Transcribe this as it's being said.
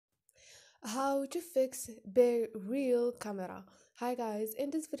How to fix Bereal camera. Hi guys,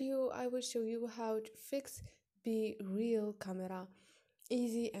 in this video I will show you how to fix Bereal camera.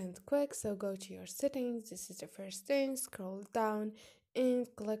 Easy and quick. So go to your settings. This is the first thing. Scroll down and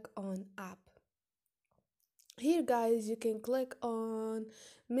click on app. Here guys you can click on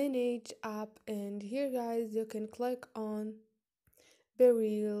manage app, and here guys you can click on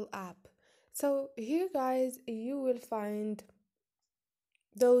Bereal app. So here guys you will find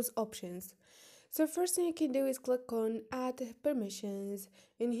those options. So first thing you can do is click on add permissions,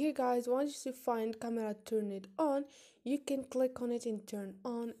 and here guys once you find camera turn it on, you can click on it and turn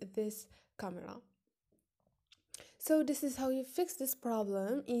on this camera. So this is how you fix this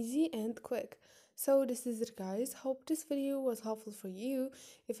problem, easy and quick. So this is it guys, hope this video was helpful for you.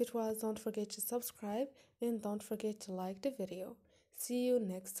 If it was, don't forget to subscribe and don't forget to like the video. See you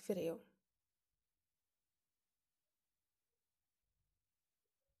next video.